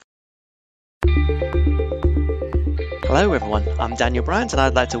Hello everyone, I'm Daniel Bryant and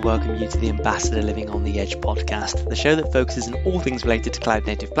I'd like to welcome you to the Ambassador Living on the Edge podcast, the show that focuses on all things related to cloud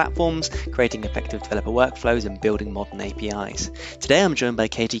native platforms, creating effective developer workflows and building modern APIs. Today I'm joined by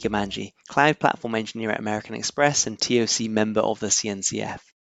Katie Gamanji, Cloud Platform Engineer at American Express and TOC member of the CNCF.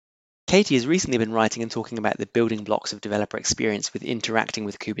 Katie has recently been writing and talking about the building blocks of developer experience with interacting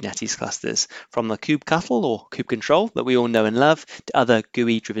with Kubernetes clusters, from the kubectl or kubectl that we all know and love, to other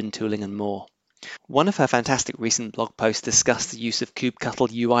GUI-driven tooling and more. One of her fantastic recent blog posts discussed the use of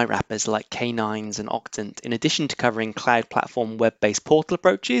kubectl UI wrappers like K9s and Octant, in addition to covering cloud platform web-based portal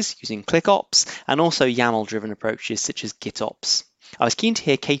approaches using ClickOps and also YAML-driven approaches such as GitOps. I was keen to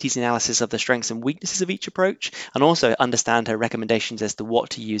hear Katie's analysis of the strengths and weaknesses of each approach and also understand her recommendations as to what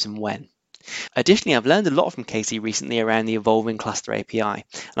to use and when. Additionally, I've learned a lot from Katie recently around the evolving cluster API, and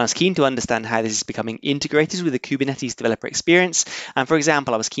I was keen to understand how this is becoming integrated with the Kubernetes developer experience. And for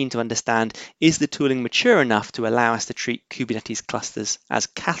example, I was keen to understand, is the tooling mature enough to allow us to treat Kubernetes clusters as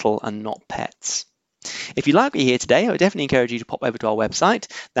cattle and not pets? If you like what you hear today, I would definitely encourage you to pop over to our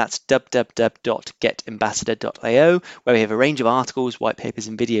website. That's www.getambassador.io, where we have a range of articles, white papers,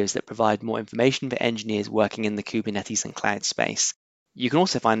 and videos that provide more information for engineers working in the Kubernetes and cloud space. You can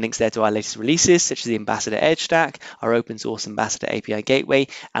also find links there to our latest releases, such as the Ambassador Edge Stack, our open source Ambassador API Gateway,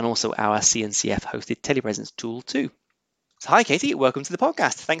 and also our CNCF hosted telepresence tool too. So hi Katie, welcome to the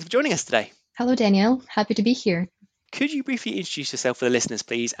podcast. Thanks for joining us today. Hello Daniel, happy to be here. Could you briefly introduce yourself for the listeners,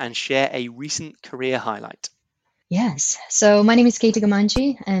 please, and share a recent career highlight? Yes, so my name is Katie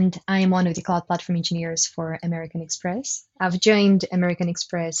Gamanji, and I am one of the cloud platform engineers for American Express. I've joined American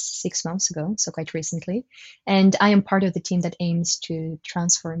Express 6 months ago, so quite recently, and I am part of the team that aims to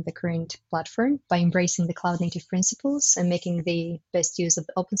transform the current platform by embracing the cloud native principles and making the best use of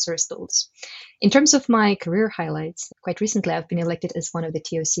the open source tools. In terms of my career highlights, quite recently I've been elected as one of the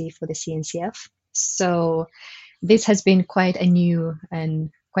TOC for the CNCF. So this has been quite a new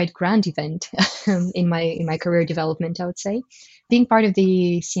and quite grand event in my career development, I would say. Being part of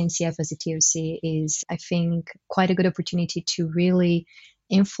the CNCF as a TOC is, I think, quite a good opportunity to really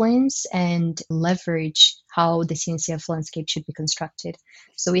influence and leverage how the CNCF landscape should be constructed.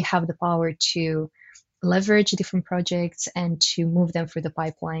 So we have the power to leverage different projects and to move them through the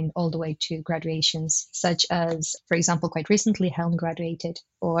pipeline all the way to graduations, such as, for example, quite recently Helm graduated,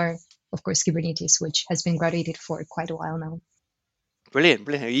 or of course Kubernetes, which has been graduated for quite a while now. Brilliant.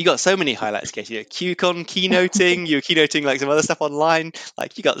 You got so many highlights, Katie. QCon keynoting, you were keynoting like some other stuff online.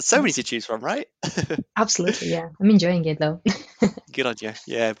 Like you got so many to choose from, right? Absolutely, yeah. I'm enjoying it though. Good on you.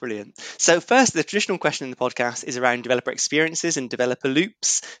 Yeah, brilliant. So first, the traditional question in the podcast is around developer experiences and developer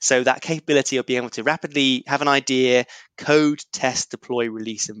loops. So that capability of being able to rapidly have an idea, code, test, deploy,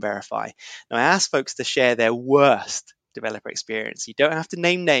 release, and verify. Now I ask folks to share their worst developer experience. You don't have to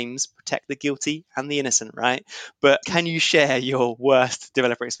name names, protect the guilty and the innocent, right? But can you share your worst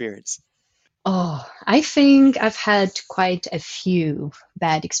developer experience? Oh, I think I've had quite a few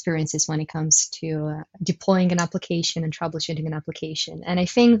bad experiences when it comes to deploying an application and troubleshooting an application. And I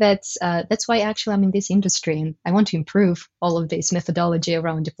think that's why actually I'm in this industry and I want to improve all of this methodology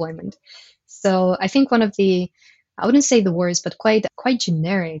around deployment. So I think one of the, I wouldn't say the worst, but quite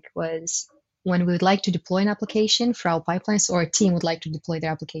generic was when we would like to deploy an application for our pipelines, or a team would like to deploy their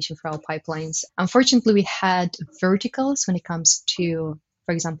application for our pipelines. Unfortunately, we had verticals when it comes to,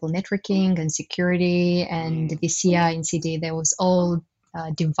 for example, networking and security and the CI and CD. That was all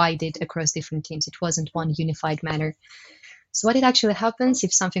divided across different teams. It wasn't one unified manner. So what it actually happens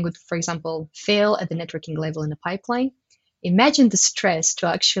if something would, for example, fail at the networking level in the pipeline, imagine the stress to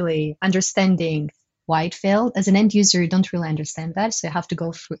actually understanding why it failed. As an end user, you don't really understand that. So you have to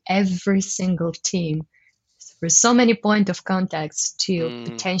go through every single team, through so many point of contacts to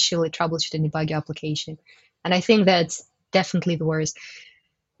potentially troubleshoot and debug your application. And I think that's definitely the worst.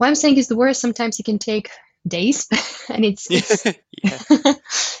 What I'm saying is the worst. Sometimes it can take days and it's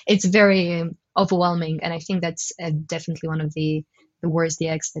it's very overwhelming. And I think that's definitely one of the worst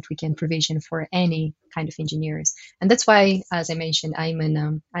DX that we can provision for any kind of engineers. And that's why, as I mentioned, I'm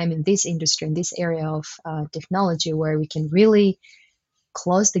in this industry, in this area of technology where we can really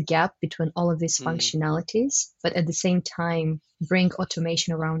close the gap between all of these functionalities, but at the same time, bring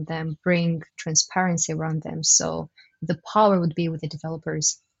automation around them, bring transparency around them. So the power would be with the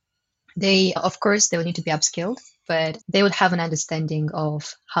developers. They, of course, they will need to be upskilled, but they would have an understanding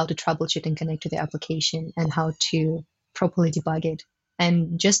of how to troubleshoot and connect to the application and how to properly debug it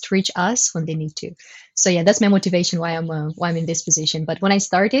and just reach us when they need to. So yeah, that's my motivation why I'm in this position. But when I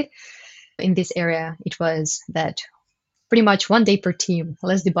started in this area, it was that pretty much 1 day per team.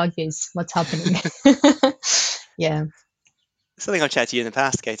 Let's debug this. What's happening? Yeah. Something I've chatted to you in the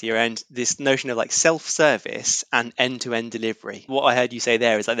past, Katie, around this notion of like self-service and end-to-end delivery. What I heard you say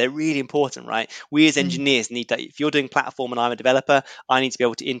there is like they're really important, right? We as Mm. engineers need that. If you're doing platform and I'm a developer, I need to be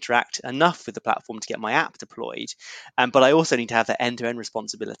able to interact enough with the platform to get my app deployed. But I also need to have that end-to-end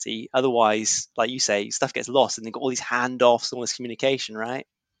responsibility. Otherwise, like you say, stuff gets lost and they've got all these handoffs, all this communication, right?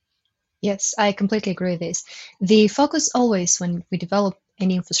 Yes, I completely agree with this. The focus always when we develop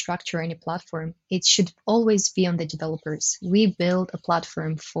any infrastructure, any platform, it should always be on the developers. We build a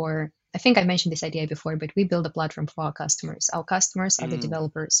platform for, I think I mentioned this idea before, but we build a platform for our customers. Our customers are the Mm.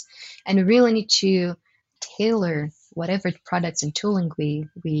 developers. And we really need to tailor whatever products and tooling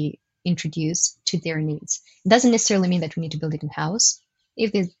we introduce to their needs. It doesn't necessarily mean that we need to build it in-house.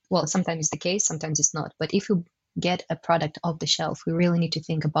 If it, well, sometimes it's the case, sometimes it's not. But if we get a product off the shelf, we really need to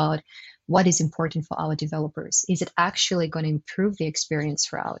think about what is important for our developers. Is it actually going to improve the experience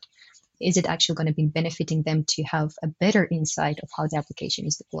throughout? Is it actually going to be benefiting them to have a better insight of how the application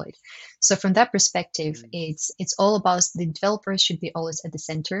is deployed? So from that perspective, it's all about the developers should be always at the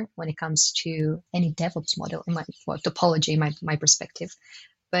center when it comes to any DevOps model in my topology, my perspective.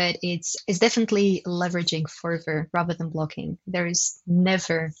 But it's definitely leveraging further rather than blocking. There is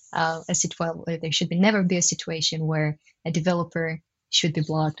never there should be never be a situation where a developer should be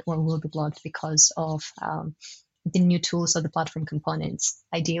blocked or will be blocked because of the new tools or the platform components.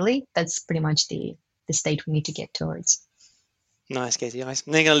 Ideally, that's pretty much the state we need to get towards. Nice, Katie. Nice.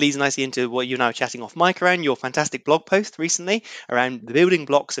 And then going to lead nicely into what you and I were chatting off mic around your fantastic blog post recently around the building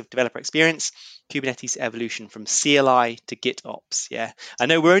blocks of developer experience, Kubernetes evolution from CLI to GitOps. Yeah, I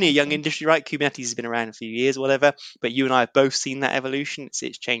know we're only a young industry, right? Kubernetes has been around a few years, or whatever, but you and I have both seen that evolution.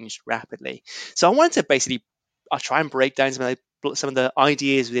 It's changed rapidly. So I wanted to basically, I'll try and break down some of the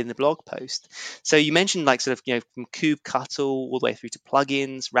ideas within the blog post. So you mentioned like sort of, from kubectl all the way through to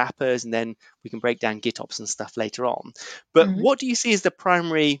plugins, wrappers, and then we can break down GitOps and stuff later on. But Mhm. what do you see as the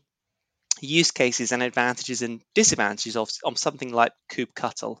primary use cases and advantages and disadvantages of something like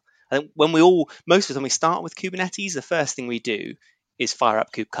kubectl? I think most of the time we start with Kubernetes, the first thing we do is fire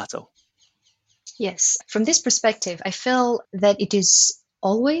up kubectl. Yes, from this perspective, I feel that it is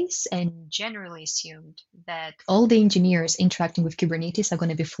always and generally assumed that all the engineers interacting with Kubernetes are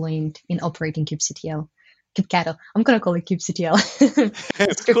going to be fluent in operating kubectl. Kubectl. I'm going to call it kubectl. Call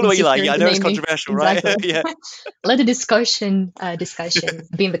it Strictly what you like. Yeah, I security know it's naming. controversial, right? Exactly. Yeah. Let the discussion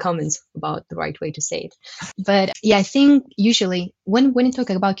be in the comments about the right way to say it. But yeah, I think usually when you talk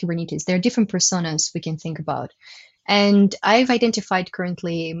about Kubernetes, there are different personas we can think about. And I've identified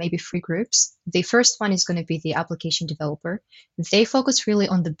currently maybe three groups. The first one is going to be the application developer. They focus really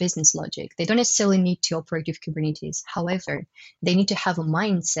on the business logic. They don't necessarily need to operate with Kubernetes. However, they need to have a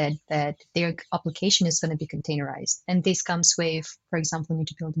mindset that their application is going to be containerized. And this comes with, for example, you need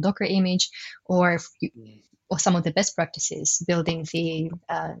to build a Docker image, or some of the best practices, building the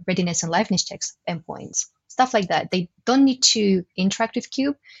readiness and liveness checks endpoints, stuff like that. They don't need to interact with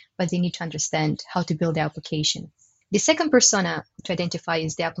Kube, but they need to understand how to build the application. The second persona to identify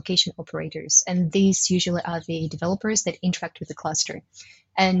is the application operators, and these usually are the developers that interact with the cluster,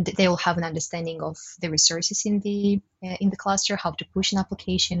 and they will have an understanding of the resources in the cluster, how to push an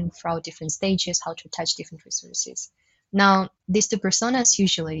application throughout different stages, how to attach different resources. Now, these two personas,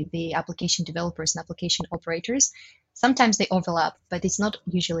 usually the application developers and application operators, sometimes they overlap, but it's not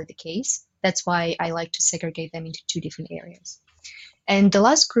usually the case. That's why I like to segregate them into two different areas. And the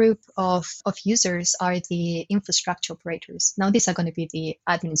last group of users are the infrastructure operators. Now, these are going to be the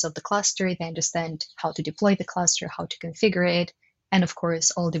admins of the cluster. They understand how to deploy the cluster, how to configure it, and of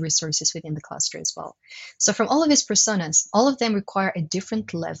course, all the resources within the cluster as well. So from all of these personas, all of them require a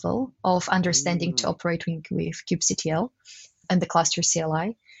different level of understanding to operate with kubectl and the cluster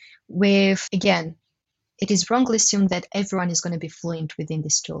CLI. With, again, it is wrongly assumed that everyone is going to be fluent within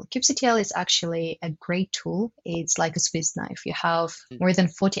this tool. kubectl is actually a great tool. It's like a Swiss knife. You have more than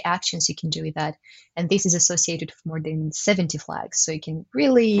 40 actions you can do with that. And this is associated with more than 70 flags. So you can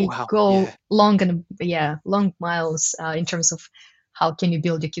really go long miles in terms of how can you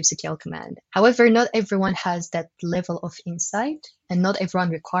build your kubectl command. However, not everyone has that level of insight, and not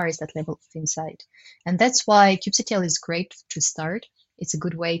everyone requires that level of insight. And that's why kubectl is great to start. It's a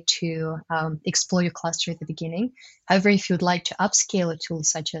good way to explore your cluster at the beginning. However, if you'd like to upscale a tool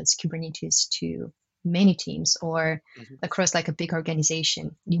such as Kubernetes to many teams or across like a big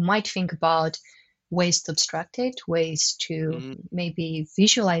organization, you might think about ways to abstract it, ways to maybe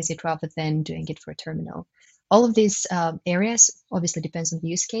visualize it rather than doing it for a terminal. All of these areas obviously depends on the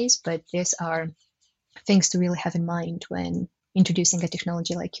use case, but these are things to really have in mind when introducing a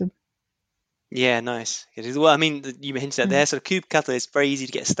technology like Kube. Yeah, nice. It is. Well, I mean, you hinted at Mm. there, sort of kubectl is very easy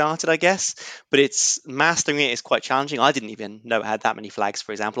to get started, I guess, but it's mastering it is quite challenging. I didn't even know it had that many flags,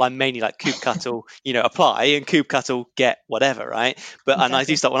 for example. I'm mainly like kubectl, apply and kubectl get whatever, right? But and I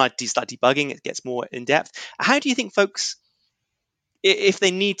do Exactly. start when I do start debugging, it gets more in depth. How do you think folks, if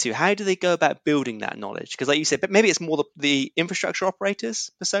they need to, how do they go about building that knowledge? Because, like you said, but maybe it's more the infrastructure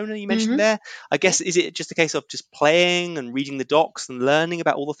operators persona you mentioned Hmm. there. I Yeah. guess is it just a case of just playing and reading the docs and learning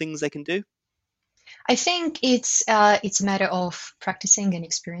about all the things they can do? I think it's a matter of practicing and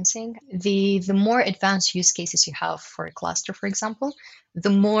experiencing. The more advanced use cases you have for a cluster, for example, the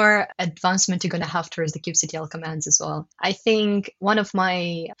more advancement you're going to have towards the kubectl commands as well. I think one of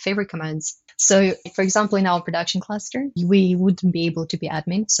my favorite commands. So, for example, in our production cluster, we wouldn't be able to be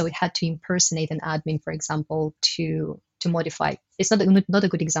admin, so we had to impersonate an admin, for example, to modify. It's not a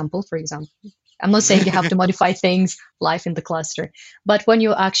good example, for example. I'm not saying you have to modify things live in the cluster, but when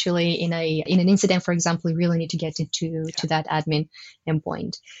you're actually in an incident, for example, you really need to get into Yeah. to that admin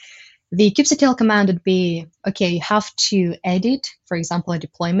endpoint. The kubectl command would be, okay, you have to edit, for example, a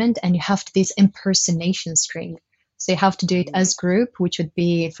deployment, and you have to this impersonation string. So you have to do it Mm, as group, which would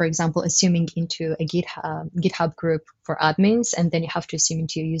be, for example, assuming into a GitHub group for admins, and then you have to assume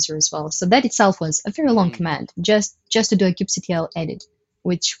into your user as well. So that itself was a very long mm, command, just to do a kubectl edit,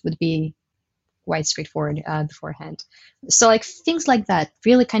 which would be quite straightforward beforehand. So like things like that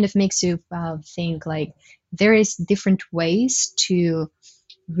really kind of makes you think like there is different ways to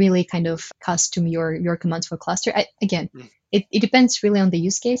really kind of custom your commands for cluster. Again, mm. it depends really on the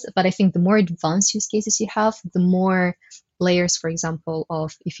use case, but I think the more advanced use cases you have, the more layers, for example,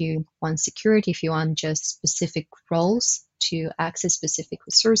 of if you want security, if you want just specific roles to access specific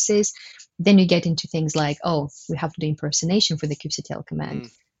resources, then you get into things like, oh, we have to do impersonation for the kubectl command.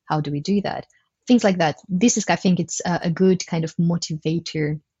 Mm. How do we do that? Things like that. This is, I think, it's a good kind of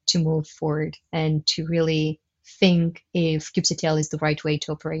motivator to move forward and to really think if kubectl is the right way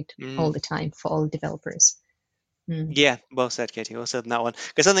to operate all Mm. the time for all developers. Mm. Yeah, well said, Katie. Well said on that one.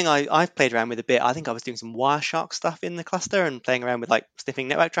 Because something I've played around with a bit, I think I was doing some Wireshark stuff in the cluster and playing around with like sniffing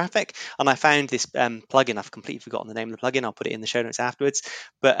network traffic. And I found this plugin. I've completely forgotten the name of the plugin. I'll put it in the show notes afterwards.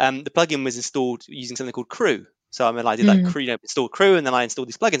 But the plugin was installed using something called Crew. So I mean, I did like Mm. Crew, install Crew, and then I installed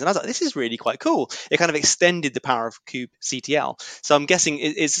these plugins, and I was like, this is really quite cool. It kind of extended the power of kubectl. So I'm guessing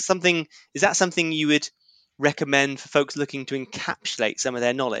is that something you would recommend for folks looking to encapsulate some of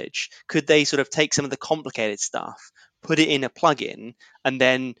their knowledge? Could they sort of take some of the complicated stuff, put it in a plugin, and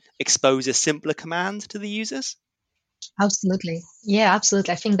then expose a simpler command to the users? Absolutely. Yeah,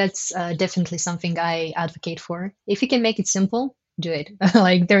 absolutely. I think that's definitely something I advocate for. If you can make it simple, do it.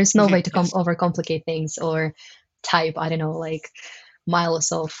 Like there is no way to Yes. overcomplicate things or type, I don't know, like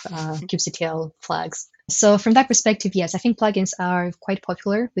miles of kubectl flags. So from that perspective, yes, I think plugins are quite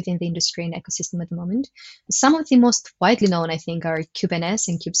popular within the industry and ecosystem at the moment. Some of the most widely known, I think, are kubeNS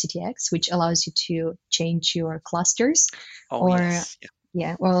and kubectx, which allows you to change your clusters Oh or yes. Yeah.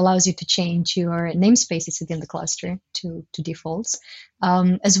 yeah, or allows you to change your namespaces within the cluster to defaults.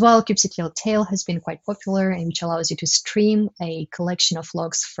 As well, kubectl tail has been quite popular, and which allows you to stream a collection of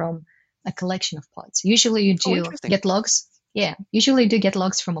logs from a collection of pods. Usually, you Oh, do interesting. get logs. Yeah, usually you do get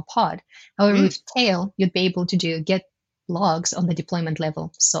logs from a pod. However, Mm. with tail, you'd be able to do get logs on the deployment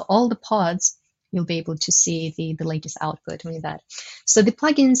level. So all the pods, you'll be able to see the latest output with that. So the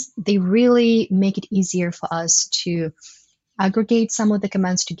plugins, they really make it easier for us to aggregate some of the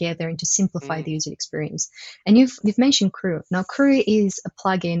commands together and to simplify Mm. the user experience. And you've mentioned Crew. Now, Crew is a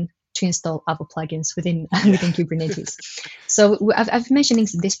plugin to install other plugins within Yeah. within Kubernetes. So I've mentioned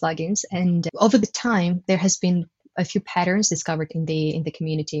these plugins, and over the time there has been a few patterns discovered in the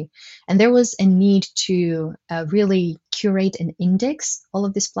community, and there was a need to really curate and index all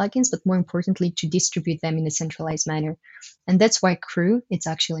of these plugins, but more importantly to distribute them in a centralized manner. And that's why Crew it's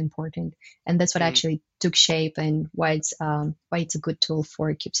actually important, and that's what Mm. actually took shape and why it's a good tool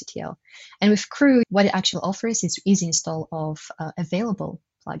for kubectl. And with Crew, what it actually offers is easy install of available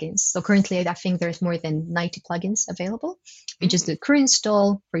plugins. So currently, I think there's more than 90 plugins available. You just Mm. do Crew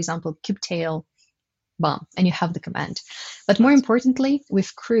install, for example, kubetail, bomb, and you have the command. But more Nice. importantly,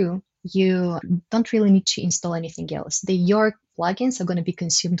 with Crew, you don't really need to install anything else. Your plugins are going to be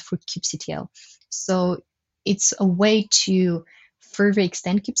consumed for kubectl. So it's a way to further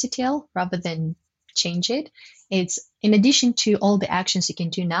extend kubectl rather than change it. It's in addition to all the actions you can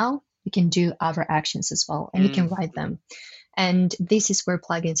do now, you can do other actions as well, and you can Mm. write them. And this is where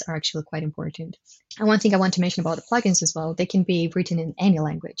plugins are actually quite important. And one thing I want to mention about the plugins as well, they can be written in any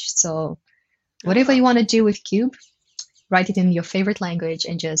language. So whatever Ah. you want to do with Kube, write it in your favorite language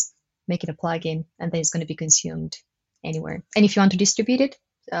and just make it a plugin, and then it's going to be consumed anywhere. And if you want to distribute it,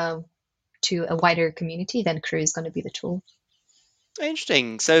 uh, to a wider community, then Crew is going to be the tool.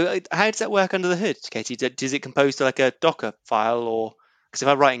 Interesting. So how does that work under the hood, Katie? Does it compose to like a Docker file, or because if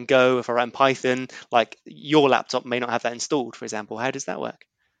I write in Go, if I write in Python, like your laptop may not have that installed, for example. How does that work?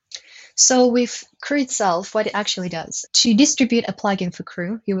 So with Crew itself, what it actually does, to distribute a plugin for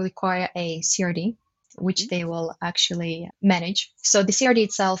Crew, you will require a CRD, which they will actually manage. So the CRD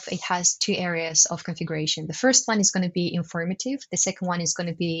itself, it has two areas of configuration. The first one is going to be informative. The second one is going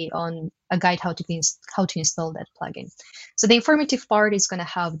to be on a guide how to install that plugin. So the informative part is going to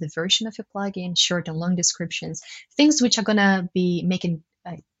have the version of your plugin, short and long descriptions, things which are going to be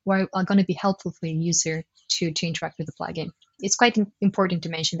are going to be helpful for the user to interact with the plugin. It's quite important to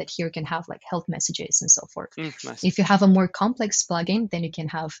mention that here you can have like help messages and so forth. Nice. If you have a more complex plugin, then you can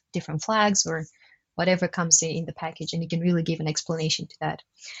have different flags or whatever comes in the package, and you can really give an explanation to that.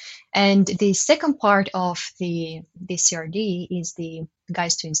 And the second part of the CRD is the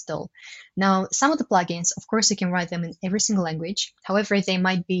guides to install. Now, some of the plugins, of course, you can write them in every single language. However, they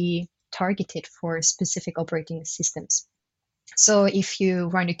might be targeted for specific operating systems. So if you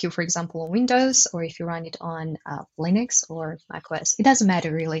run a queue, for example, on Windows, or if you run it on Linux or macOS, it doesn't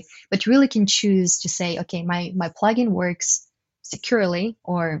matter really, but you really can choose to say, okay, my plugin works securely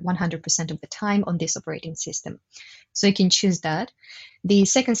or 100% of the time on this operating system. So you can choose that. The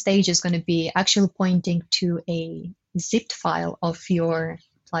second stage is going to be actually pointing to a zipped file of your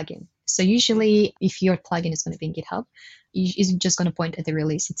plugin. So usually if your plugin is going to be in GitHub, it's just going to point at the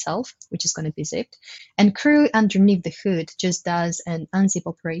release itself, which is going to be zipped. And Crew underneath the hood just does an unzip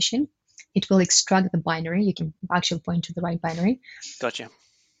operation. It will extract the binary. You can actually point to the right binary. Gotcha.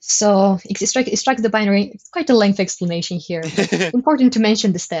 So extract the binary. It's quite a lengthy explanation here, but important to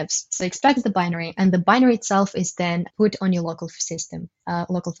mention the steps. So extract the binary, and the binary itself is then put on your local system,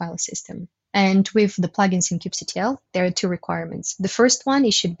 local file system. And with the plugins in kubectl, there are two requirements. The first one,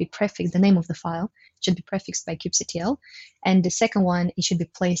 it should be prefixed, the name of the file should be prefixed by kubectl. And the second one, it should be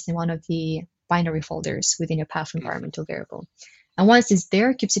placed in one of the binary folders within your path environmental variable. And once it's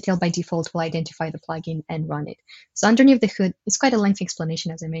there, kubectl by default will identify the plugin and run it. So underneath the hood, it's quite a lengthy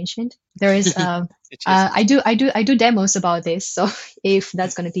explanation, as I mentioned. There is, I do demos about this. So if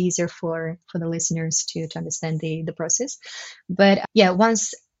that's going to be easier for the listeners to understand the process. But yeah,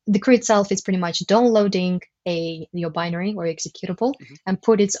 once the Crew itself is pretty much downloading your binary or executable and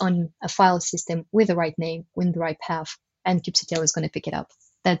put it on a file system with the right name, with the right path, and kubectl is going to pick it up.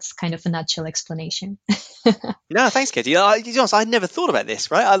 That's kind of a nutshell explanation. No, thanks, Katie. To be honest, I'd never thought about this,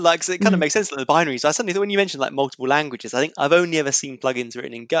 right? So it kind of makes sense, like the binaries. I suddenly thought when you mentioned like multiple languages, I think I've only ever seen plugins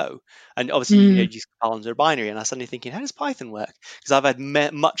written in Go, and obviously you use compile into a binary. And I was suddenly thinking, how does Python work? Because I've had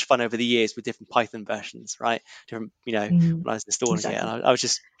much fun over the years with different Python versions, right? Different, when I was installing it, and I was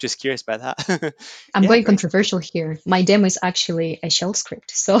just curious about that. I'm going controversial here. My demo is actually a shell script,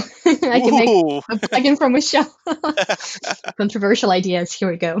 so I can make a plugin from a shell. Controversial ideas. Here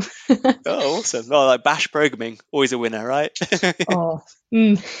we go. Oh, awesome! Well, like Bash programming, always a winner, right?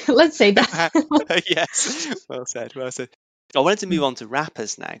 Let's say that. Yes, well said, well said. I wanted to move on to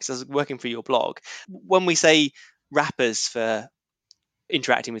wrappers now, because I was working for your blog. When we say wrappers for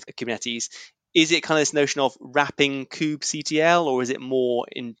interacting with Kubernetes, is it kind of this notion of wrapping kubectl, or is it more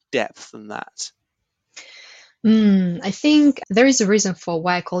in depth than that? I think there is a reason for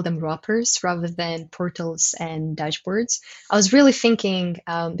why I call them wrappers rather than portals and dashboards. I was really thinking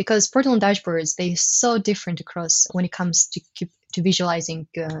because portal and dashboards, they're so different across when it comes to visualizing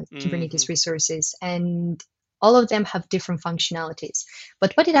Kubernetes resources, and all of them have different functionalities.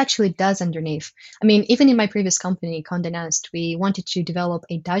 But what it actually does underneath, I mean, even in my previous company, Condé Nast, we wanted to develop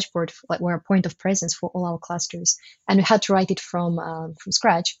a dashboard or a point of presence for all our clusters, and we had to write it from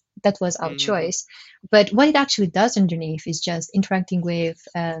scratch. That was our choice. But what it actually does underneath is just interacting with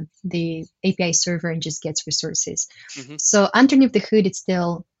the API server and just gets resources. So underneath the hood, it's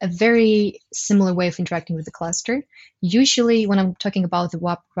still a very similar way of interacting with the cluster. Usually when I'm talking about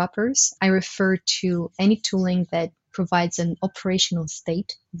the wrappers, I refer to any tooling that provides an operational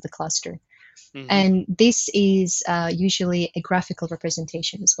state of the cluster. And this is usually a graphical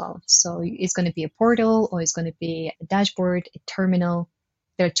representation as well. So it's going to be a portal, or it's going to be a dashboard, a terminal.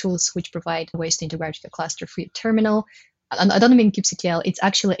 There are tools which provide ways to integrate with the cluster for your terminal. I don't mean kubectl, it's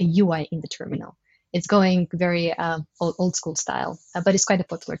actually a UI in the terminal. It's going very old school style, but it's quite a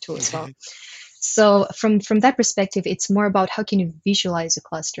popular tool as well. So from that perspective, it's more about how can you visualize a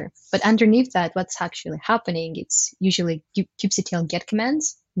cluster. But underneath that, what's actually happening, it's usually kubectl get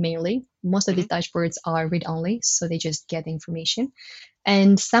commands, mainly. Most of these dashboards are read-only, so they just get the information.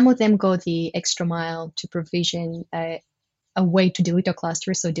 And some of them go the extra mile to provision a way to delete a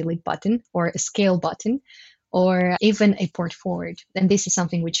cluster, so delete button or a scale button, or even a port forward. And this is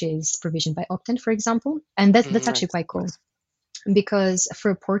something which is provisioned by Octant, for example. And that's actually Nice, quite cool nice. because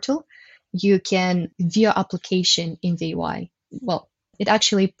for a portal, you can view your application in the UI. Well, it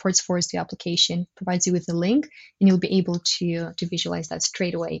actually ports forwards the application, provides you with a link, and you'll be able to visualize that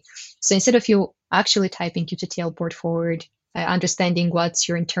straight away. So instead of you actually typing kubectl port forward, understanding what's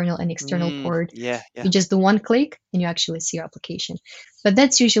your internal and external port, Yeah, you yeah. just do one click and you actually see your application. But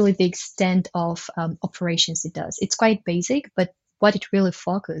that's usually the extent of operations it does. It's quite basic, but what it really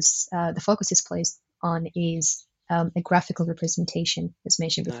the focus is placed on is a graphical representation, as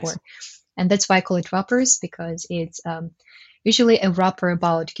mentioned Nice. before. And that's why I call it wrappers, because it's usually a wrapper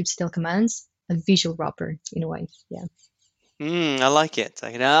about kubectl commands, a visual wrapper in a way. Yeah. I like it.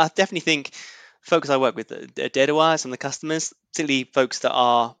 I definitely think folks I work with, data wise, and the customers, particularly folks that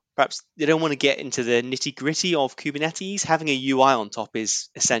are perhaps they don't want to get into the nitty gritty of Kubernetes, having a UI on top is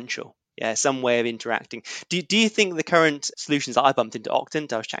essential. Yeah, some way of interacting. Do you think the current solutions that I bumped into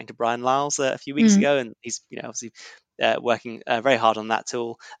Octant? I was chatting to Brian Lyles a few weeks Mm. ago, and he's obviously working very hard on that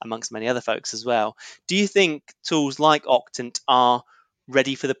tool amongst many other folks as well. Do you think tools like Octant are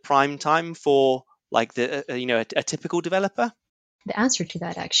ready for the prime time for like a typical developer? The answer to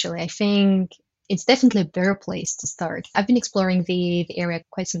that, actually, I think it's definitely a better place to start. I've been exploring the area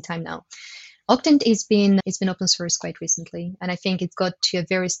quite some time now. Octant it's been open source quite recently, and I think it's got to a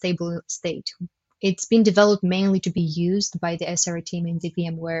very stable state. It's been developed mainly to be used by the SRE team in the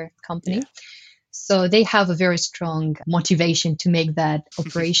VMware Yeah. company. So they have a very strong motivation to make that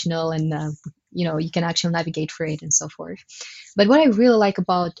operational and you can actually navigate through it and so forth. But what I really like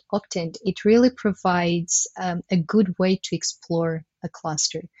about Octant, it really provides a good way to explore a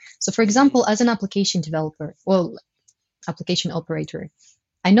cluster. So for example, as an application developer, well, application operator,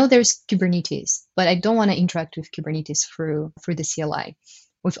 I know there's Kubernetes, but I don't want to interact with Kubernetes through the CLI.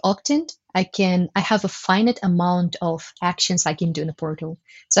 With Octant, I have a finite amount of actions I can do in the portal,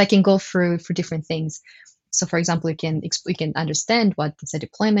 so I can go through for different things. So, for example, you can understand what is a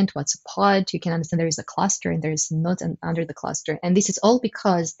deployment, what's a pod. You can understand there is a cluster and there is a node under the cluster, and this is all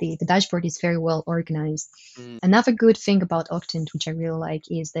because the dashboard is very well organized. Mm, Another good thing about Octant, which I really like,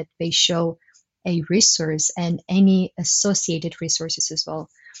 is that they show a resource and any associated resources as well.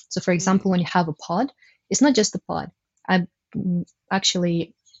 So, for mm, example, when you have a pod, it's not just a pod. I,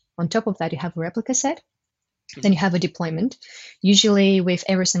 Actually, on top of that, you have a replica set. Then mhm, you have a deployment. Usually, with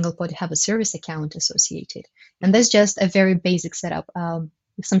every single pod, you have a service account associated. And mhm. that's just a very basic setup.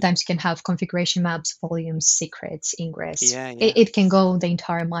 Sometimes you can have configuration maps, volumes, secrets, ingress. Yeah, It, yeah. it can go the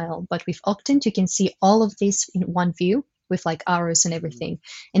entire mile. But with Octant, you can see all of this in one view with like arrows and Mm, everything.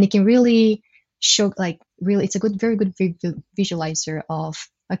 And it can really show, like, really, it's a very good visualizer of,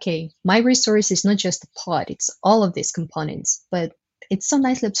 okay, my resource is not just a pod, it's all of these components. But it's so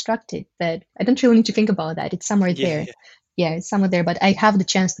nicely abstracted that I don't really need to think about that. It's somewhere yeah, there. yeah. Yeah, it's somewhere there, but I have the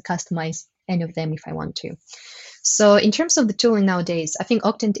chance to customize any of them if I want to. So in terms of the tooling nowadays, I think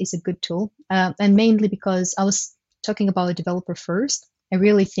Octant is a good tool, and mainly because I was talking about a developer first. I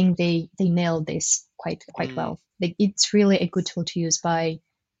really think they nailed this quite Mm, well. Like, it's really a good tool to use by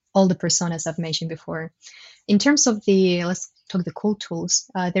all the personas I've mentioned before. In terms of let's talk the cool tools.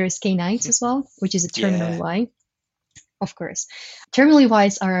 There is K9s as well, which is a terminal yeah. UI. Of course. Terminal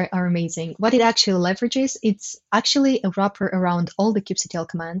UIs are amazing. What it actually leverages, it's actually a wrapper around all the kubectl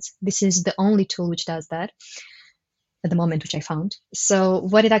commands. This is the only tool which does that at the moment, which I found. So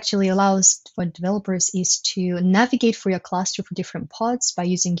what it actually allows for developers is to navigate through your cluster for different pods by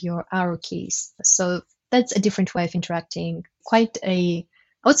using your arrow keys. So that's a different way of interacting. I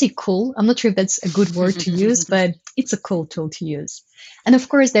would say cool. I'm not sure if that's a good word to use, but it's a cool tool to use. And of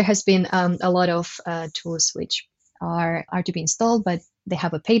course, there has been a lot of tools which are to be installed, but they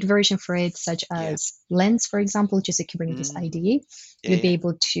have a paid version for it, such Yeah. as Lens, for example, which is a Kubernetes Mm, IDE. yeah, You'd be yeah.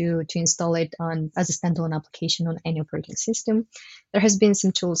 able to install it as a standalone application on any operating system. There has been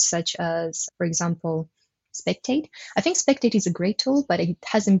some tools such as, for example, Spectate. I think Spectate is a great tool, but it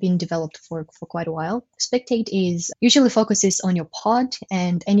hasn't been developed for quite a while. Spectate is usually focuses on your pod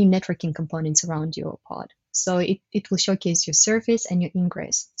and any networking components around your pod. So it will showcase your service and your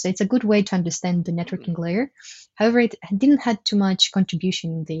ingress. So it's a good way to understand the Mm. networking layer. However, it didn't had too much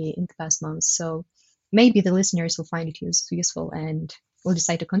contribution in the past months. So maybe the listeners will find it useful and will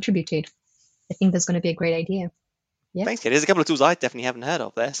decide to contribute to it. I think that's going to be a great idea. Yeah. Thanks, kid. There's a couple of tools I definitely haven't heard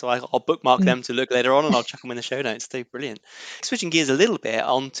of there, so I'll bookmark Mm. them to look later on, and I'll chuck them in the show notes too. Brilliant. Switching gears a little bit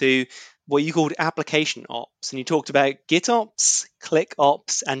onto what you called application ops, and you talked about GitOps,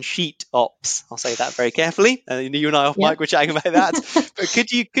 ClickOps, and SheetOps. I'll say that very carefully. You and I off Yeah. mic were chatting about that. But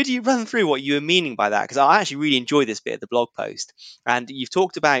could you run through what you were meaning by that? Because I actually really enjoyed this bit of the blog post. And you've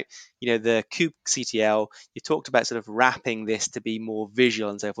talked about, the kubectl. You talked about sort of wrapping this to be more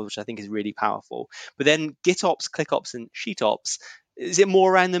visual and so forth, which I think is really powerful. But then GitOps, ClickOps, and SheetOps, is it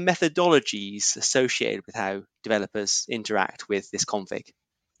more around the methodologies associated with how developers interact with this config?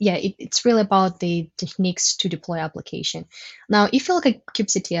 Yeah, it's really about the techniques to deploy application. Now, if you look at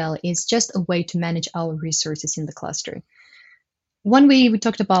kubectl, it's just a way to manage our resources in the cluster. One way we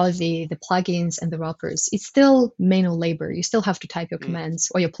talked about the plugins and the wrappers, it's still manual labor. You still have to type your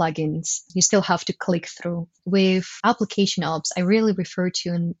commands or your plugins. You still have to click through. With application ops, I really refer to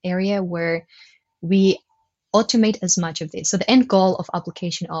an area where we automate as much of this. So the end goal of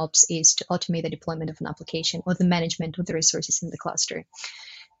application ops is to automate the deployment of an application or the management of the resources in the cluster.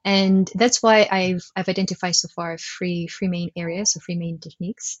 And that's why I've identified so far three main areas, or three main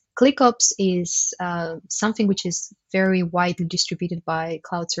techniques. ClickOps is something which is very widely distributed by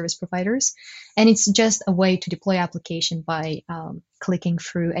cloud service providers, and it's just a way to deploy application by clicking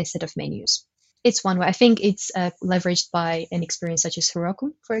through a set of menus. It's one way. I think it's leveraged by an experience such as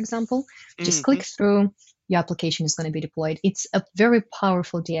Heroku, for example. Just click through, your application is going to be deployed. It's a very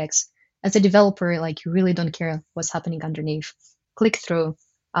powerful DX. As a developer, like, you really don't care what's happening underneath. Click through,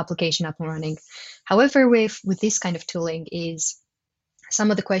 application up and running. However, with this kind of tooling is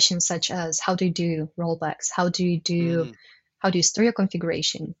some of the questions such as how do you do rollbacks? How do you store your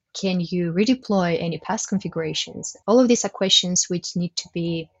configuration? Can you redeploy any past configurations? All of these are questions which need to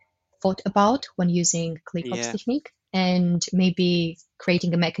be thought about when using ClickOps technique, and maybe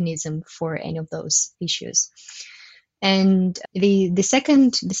creating a mechanism for any of those issues. And the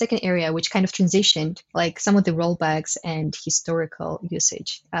second area, which kind of transitioned, like some of the rollbacks and historical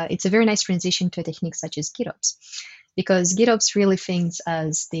usage, it's a very nice transition to a technique such as GitOps, because GitOps really thinks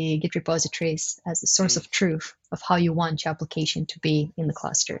as the Git repositories as a source of truth of how you want your application to be in the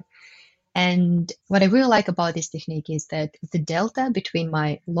cluster. And what I really like about this technique is that the delta between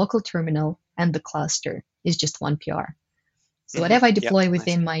my local terminal and the cluster is just one PR. So whatever I deploy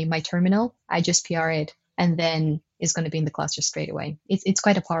within my terminal, I just PR it, and then is going to be in the cluster straight away. It's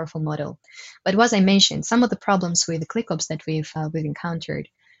quite a powerful model. But as I mentioned, some of the problems with the ClickOps that we've encountered,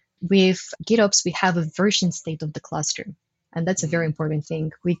 with GitOps, we have a version state of the cluster. And that's a very important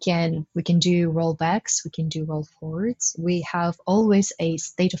thing. We can do rollbacks, we can do roll forwards. We have always a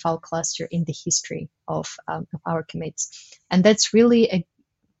state of our cluster in the history of our commits. And that's really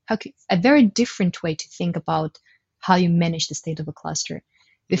a very different way to think about how you manage the state of a cluster.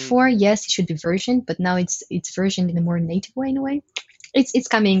 Before, yes, it should be versioned, but now it's versioned in a more native way. In a way, it's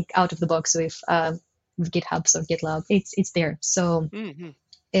coming out of the box with GitHub or GitLab. It's there, so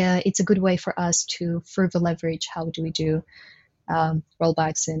it's a good way for us to further leverage how do we do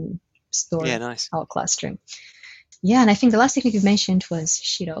rollbacks and store our clustering. Yeah, and I think the last technique you mentioned was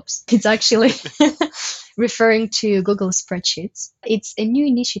SheetOps. It's actually referring to Google Spreadsheets. It's a new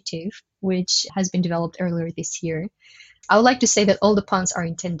initiative which has been developed earlier this year. I would like to say that all the puns are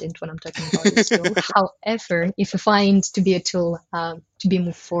intended when I'm talking about this tool. However, if you find to be a tool to be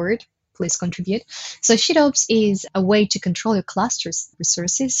moved forward, please contribute. So SheetOps is a way to control your cluster's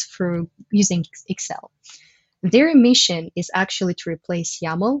resources through using Excel. Their mission is actually to replace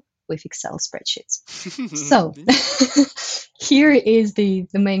YAML with Excel spreadsheets. So here is the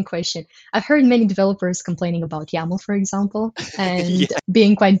main question. I've heard many developers complaining about YAML, for example, and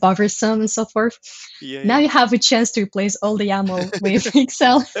being quite bothersome and so forth. Now you have a chance to replace all the YAML with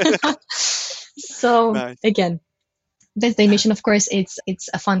Excel. So again, that's the mission. Of course, it's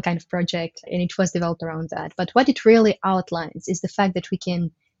a fun kind of project, and it was developed around that. But what it really outlines is the fact that we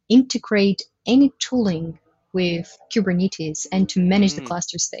can integrate any tooling with Kubernetes and to manage the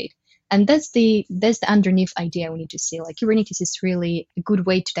cluster state. And that's the underneath idea we need to see. Like, Kubernetes is really a good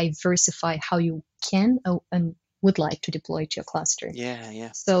way to diversify how you can and would like to deploy to your cluster.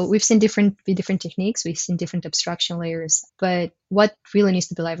 So we've seen different techniques, we've seen different abstraction layers, but what really needs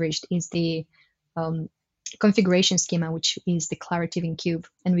to be leveraged is the configuration schema, which is declarative in Kube,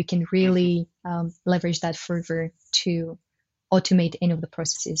 and we can really leverage that further to automate any of the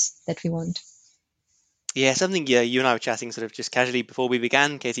processes that we want. Yeah, something you and I were chatting sort of just casually before we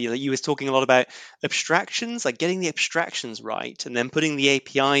began, Katie. Like, you was talking a lot about abstractions, like getting the abstractions right and then putting the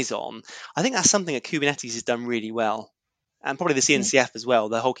APIs on. I think that's something that Kubernetes has done really well, and probably the CNCF as well,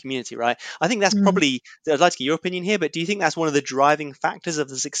 the whole community, right? I think that's probably, I'd like to get your opinion here, but do you think that's one of the driving factors of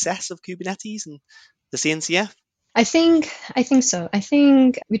the success of Kubernetes and the CNCF? I think so. I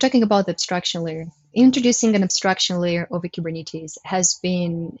think we're talking about the abstraction layer. introducing an abstraction layer over Kubernetes has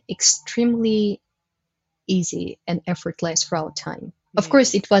been extremely easy and effortless throughout time. Of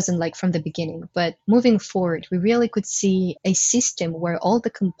course, it wasn't like from the beginning, but moving forward, we really could see a system where all the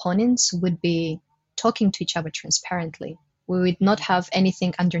components would be talking to each other transparently. We would not have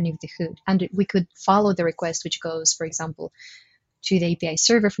anything underneath the hood, and we could follow the request, which goes, for example, to the API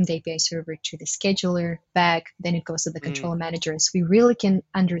server, from the API server to the scheduler, back, then it goes to the controller managers. We really can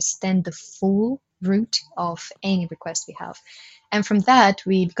understand the full route of any request we have. And from that,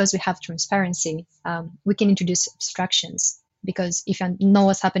 because we have transparency, we can introduce abstractions. Because if you know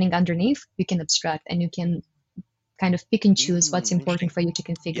what's happening underneath, you can abstract and you can kind of pick and choose what's important for you to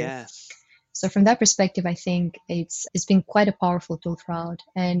configure. Yeah. So from that perspective, I think it's been quite a powerful tool throughout.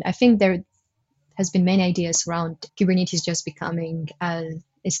 And I think there has been many ideas around Kubernetes just becoming a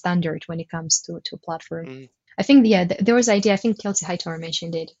standard when it comes to a platform. I think, there was an idea, I think Kelsey Hightower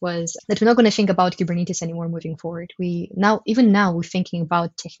mentioned it, was that we're not going to think about Kubernetes anymore moving forward. Even now, we're thinking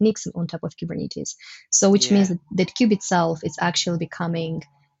about techniques on top of Kubernetes. So which means that Kube itself is actually becoming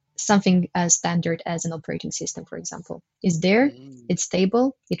something as standard as an operating system, for example. It's there, it's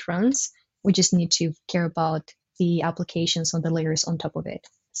stable, it runs. We just need to care about the applications on the layers on top of it.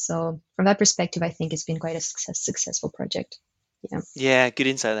 So from that perspective, I think it's been quite a successful project. Yeah, good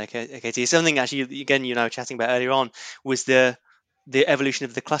insight there, Katie. Something actually, again, you know, chatting about earlier on was the evolution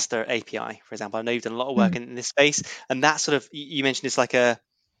of the cluster API, for example. I know you've done a lot of work in this space, and that sort of, you mentioned it's like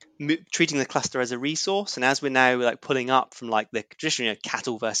treating the cluster as a resource, and as we're now like pulling up from like the traditional, you know,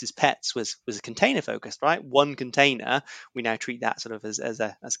 cattle versus pets was a container focused, right? One container, we now treat that sort of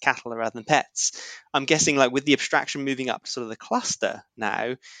as cattle rather than pets. I'm guessing like with the abstraction moving up to sort of the cluster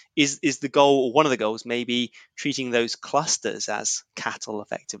now, is the goal, or one of the goals, maybe treating those clusters as cattle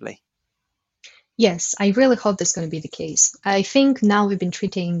effectively? Yes, I really hope that's going to be the case. I think now we've been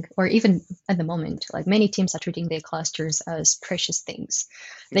treating, or even at the moment, like many teams are treating their clusters as precious things.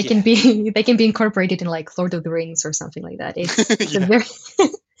 They can be incorporated in like Lord of the Rings or something like that. It's a very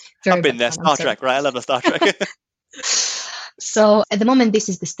very I've been there. Star Trek, right? I love the Star Trek. So at the moment, this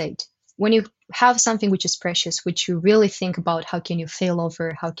is the state. When you have something which is precious, which you really think about how can you fail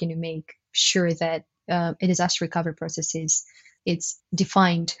over, how can you make sure that a disaster recovery process it's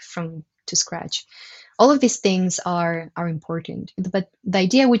defined from to scratch. All of these things are important. But the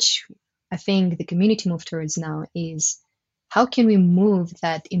idea which I think the community moved towards now is how can we move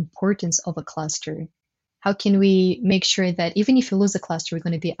that importance of a cluster? How can we make sure that even if you lose a cluster, we're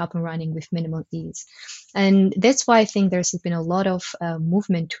going to be up and running with minimal ease? And that's why I think there's been a lot of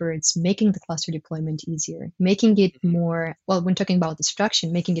movement towards making the cluster deployment easier, making it more, well, when talking about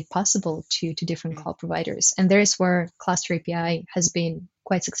destruction, making it possible to different cloud providers. And there's where Cluster API has been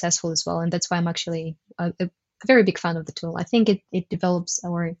quite successful as well. And that's why I'm actually a very big fan of the tool. I think it develops,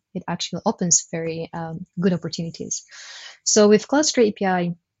 or it actually opens very good opportunities. So with Cluster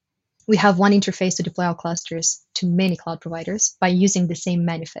API, we have one interface to deploy our clusters to many cloud providers by using the same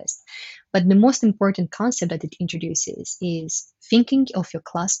manifest. But the most important concept that it introduces is thinking of your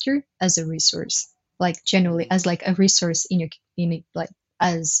cluster as a resource, like generally as like a resource in like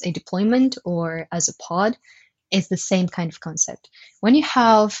as a deployment or as a pod. It's the same kind of concept. When you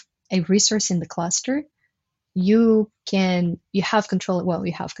have a resource in the cluster, you have control. Well,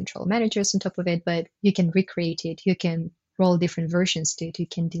 you have control managers on top of it, but you can recreate it. You can roll different versions to it. You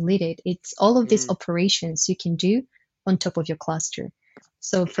can delete it. It's all of these operations you can do on top of your cluster.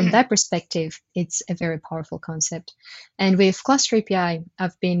 So from that perspective, it's a very powerful concept. And with Cluster API,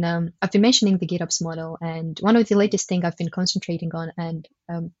 I've been mentioning the GitOps model, and one of the latest things I've been concentrating on and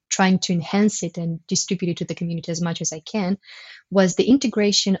trying to enhance it and distribute it to the community as much as I can was the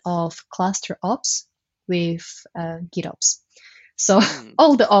integration of Cluster Ops with GitOps. So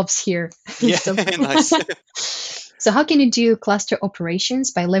all the ops here. Yeah, nice. So how can you do cluster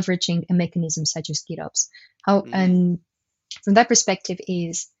operations by leveraging a mechanism such as GitOps? And from that perspective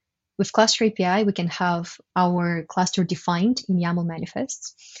is with Cluster API, we can have our cluster defined in YAML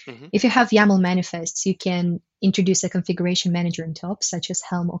manifests. If you have YAML manifests, you can introduce a configuration manager on top, such as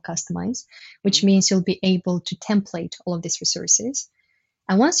Helm or Customize, which means you'll be able to template all of these resources.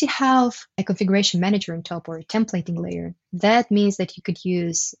 And once you have a configuration manager on top or a templating layer, that means that you could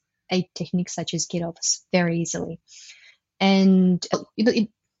use a technique such as GitOps very easily. And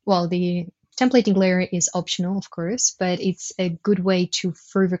the templating layer is optional, of course, but it's a good way to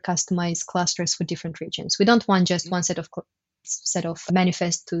further customize clusters for different regions. We don't want just one set of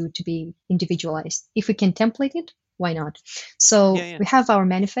manifests to be individualized. If we can template it, why not? So we have our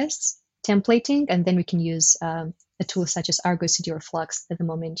manifests, templating, and then we can use a tool such as Argo CD or Flux at the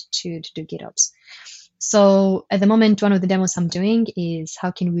moment to do GitOps. So at the moment, one of the demos I'm doing is how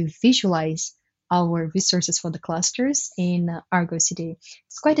can we visualize our resources for the clusters in Argo CD.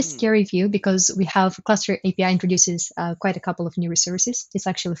 It's quite a Mm, scary view because we have Cluster API introduces quite a couple of new resources. It's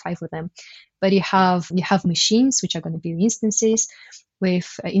actually 5 of them. But you have machines, which are going to be instances.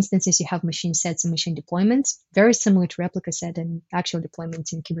 With instances, you have machine sets and machine deployments, very similar to replica set and actual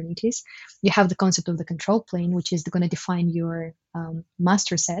deployments in Kubernetes. You have the concept of the control plane, which is going to define your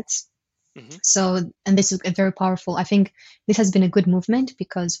master sets. mhm. So, and this is a very powerful. I think this has been a good movement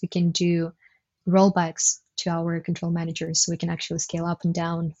because we can do rollbacks to our control managers, so we can actually scale up and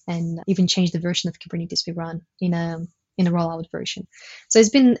down, and even change the version of Kubernetes we run in a rollout version. So it's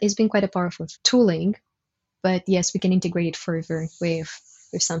been quite a powerful tooling. But yes, we can integrate it further with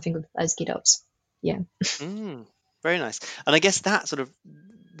something as GitOps. Yeah. Mm, very nice. And I guess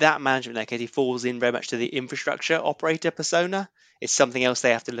that management there, Katie, falls in very much to the infrastructure operator persona. It's something else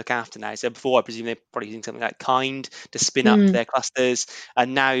they have to look after now. So before, I presume they're probably using something like Kind to spin up Mm, their clusters,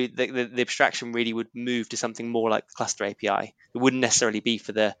 and now the abstraction really would move to something more like the cluster API. It wouldn't necessarily be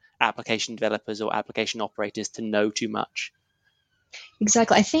for the application developers or application operators to know too much.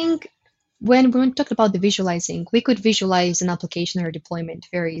 exactly. I think when we talked about the visualizing, we could visualize an application or a deployment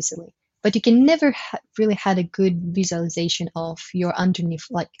very easily. But you can never really had a good visualization of your underneath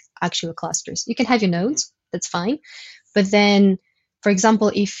like actual clusters. You can have your Mm, nodes, that's fine. But then, for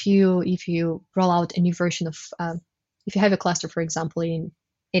example, if you roll out a new version of if you have a cluster, for example, in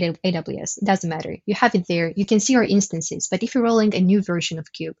AWS, it doesn't matter. You have it there. You can see your instances. But if you're rolling a new version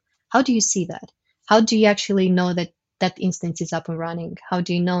of Kube, how do you see that? How do you actually know that that instance is up and running? How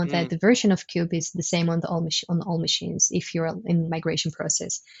do you know that mm, the version of Kube is the same on on all machines if you're in migration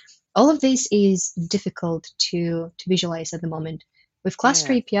process? All of this is difficult to visualize at the moment. With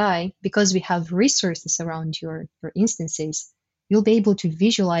Cluster yeah. API, because we have resources around your instances, you'll be able to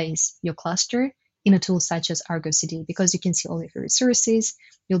visualize your cluster in a tool such as Argo CD because you can see all of your resources.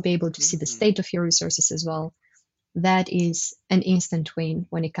 You'll be able to see the Mm. state of your resources as well. That is an instant win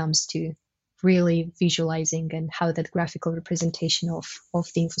when it comes to really visualizing and how that graphical representation of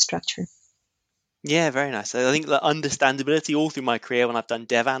the infrastructure. Yeah, very nice. So I think the understandability all through my career when I've done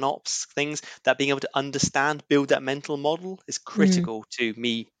dev and ops things, that being able to understand, build that mental model is Mm, critical to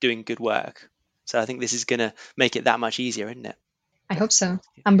me doing good work. So I think this is going to make it that much easier, isn't it? I hope so.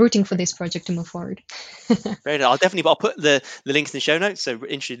 Yeah, I'm rooting for very this nice. project to move forward. I'll put the links in the show notes so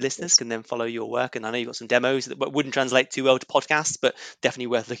interested listeners Yes. can then follow your work. And I know you've got some demos that wouldn't translate too well to podcasts, but definitely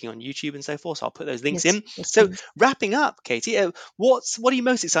worth looking on YouTube and so forth. So I'll put those links Yes. in. Yes, So please. wrapping up, Katie, what are you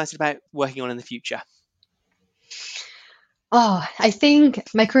most excited about working on in the future? Oh, I think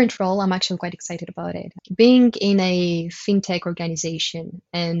my current role, I'm actually quite excited about it. Being in a fintech organization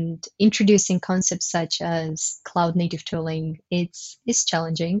and introducing concepts such as cloud native tooling, it's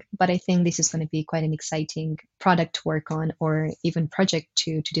challenging, but I think this is going to be quite an exciting product to work on or even project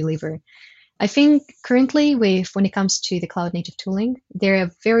to deliver. I think currently with when it comes to the cloud native tooling,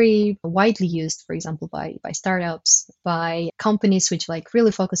 they're very widely used, for example, by startups, by companies which like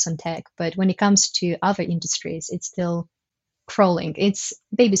really focus on tech. But when it comes to other industries, it's still crawling. It's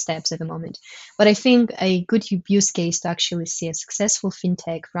baby steps at the moment. But I think a good use case to actually see a successful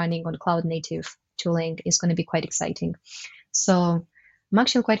fintech running on cloud native tooling is going to be quite exciting. So I'm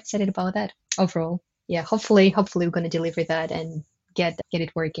actually quite excited about that overall. Yeah, hopefully we're going to deliver that and get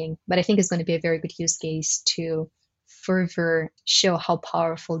it working. But I think it's going to be a very good use case to further show how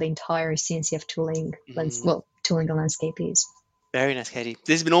powerful the entire CNCF tooling Mhm. tooling landscape is. Very nice, Katie.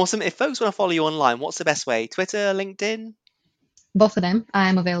 This has been awesome. If folks want to follow you online, what's the best way? Twitter, LinkedIn? Both of them.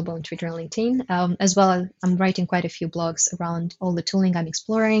 I'm available on Twitter and LinkedIn, as well as I'm writing quite a few blogs around all the tooling I'm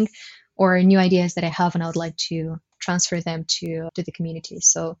exploring or new ideas that I have, and I would like to transfer them to the community.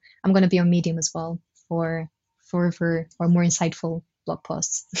 So I'm going to be on Medium as well for further or more insightful blog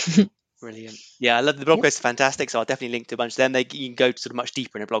posts. Brilliant. Yeah, I love the blog Yes, posts are fantastic. So I'll definitely link to a bunch of them. You can go sort of much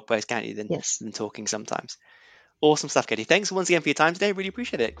deeper in a blog post, can't you, yes. than talking sometimes. Awesome stuff, Katie. Thanks once again for your time today. Really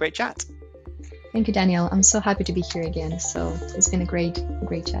appreciate it. Great chat. Thank you, Daniel. I'm so happy to be here again. So it's been a great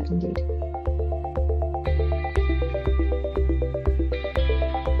chat indeed.